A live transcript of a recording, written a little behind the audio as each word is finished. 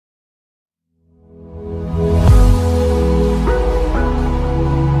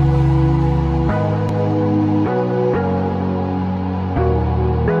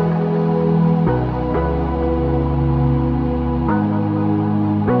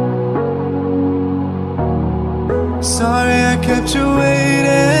Sorry I kept you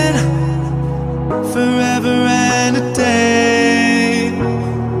waiting forever and a day,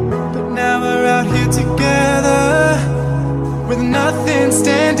 but now we're out here together with nothing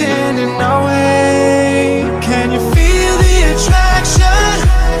standing in our way. Can you feel the attraction?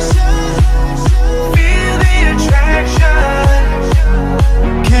 Feel the attraction.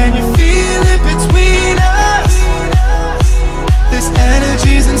 Can you feel it between us? This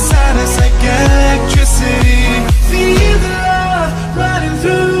energy's inside us like electricity. Feel the love running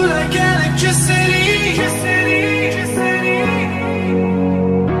through like electricity.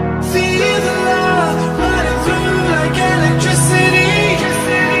 Feel the love running through like electricity.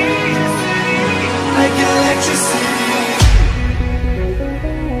 Like electricity.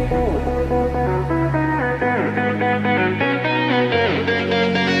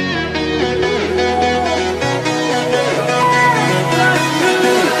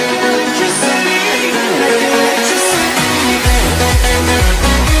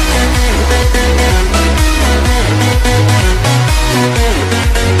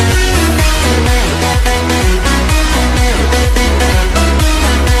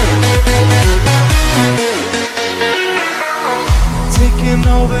 Taking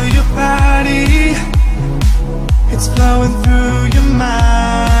over your body, it's flowing through your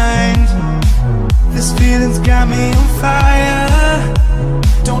mind. This feeling's got me on fire.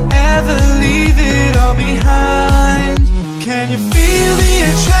 Don't ever leave it all behind. Can you feel the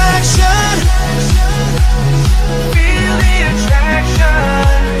attraction? Feel the attraction.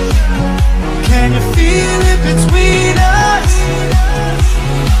 Can you feel it between us?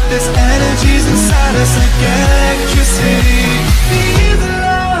 This energy's inside us like electricity. Feel the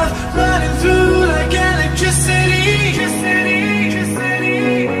love running through like electricity.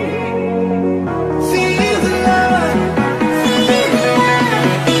 Feel the love.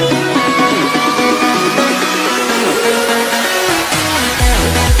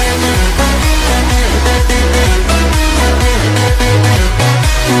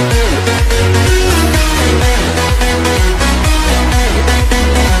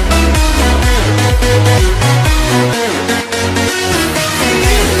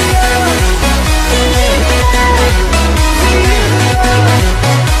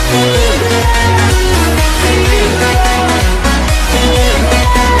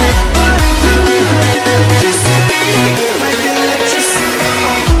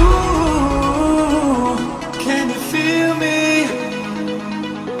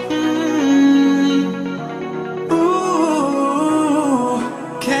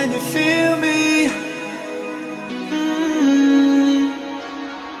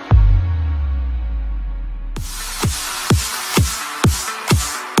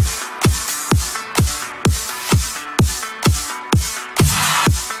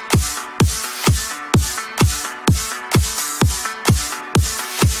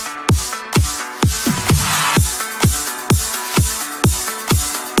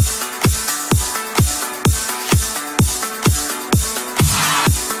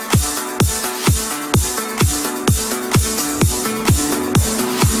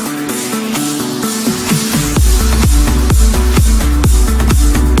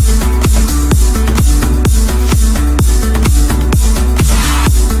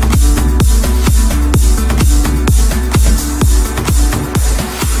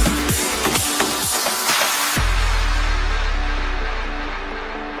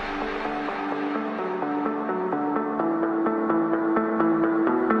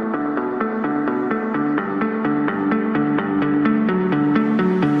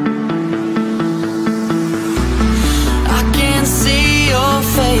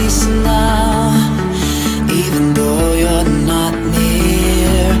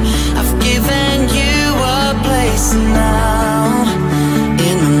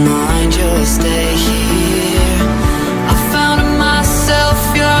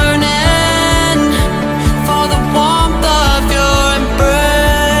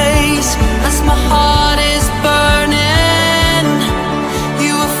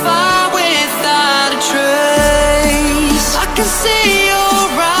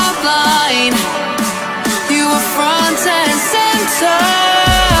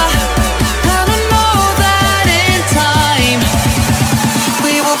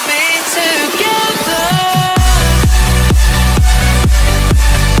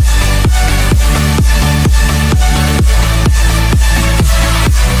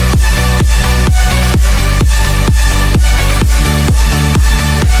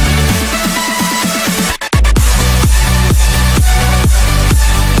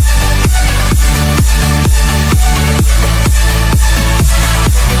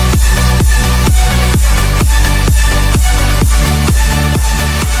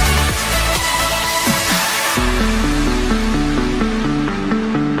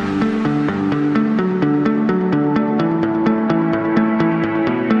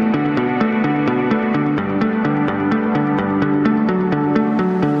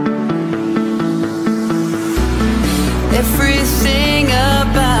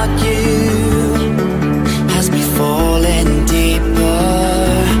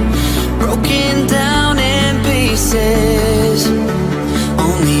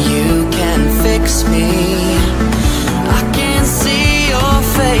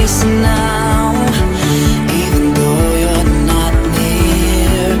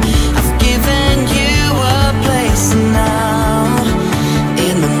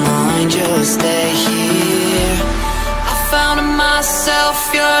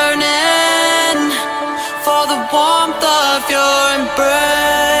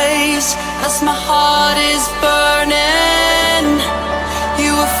 embrace as my heart is burning.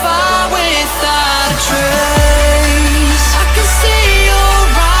 You were far without a trace. I can see your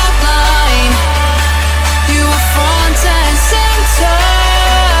outline. You were front and center,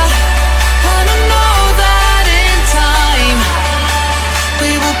 and I know that in time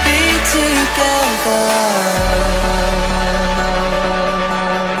we will be together.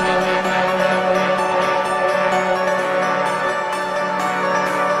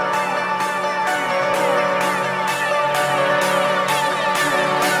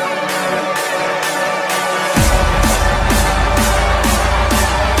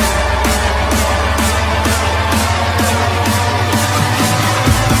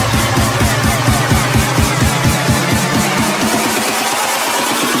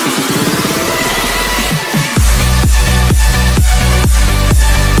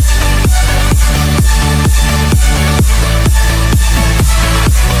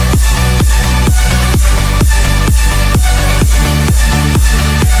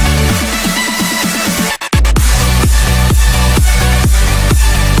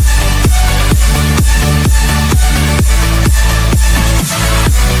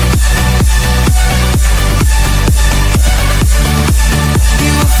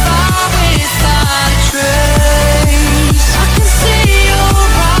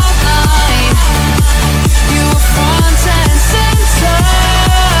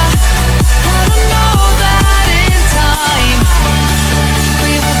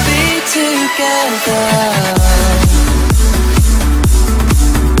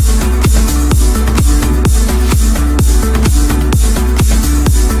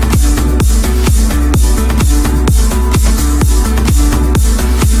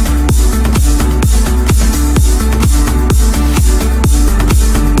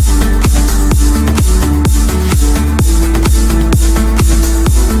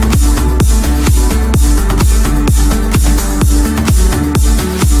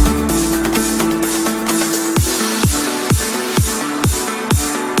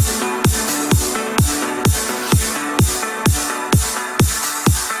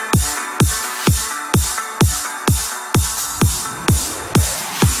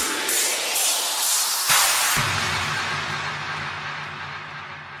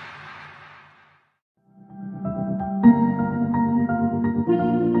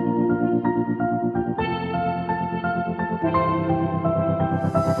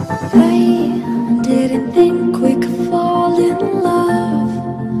 I didn't think we could fall in love.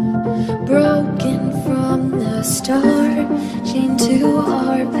 Broken from the start, chained to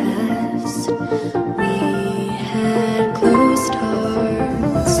our past.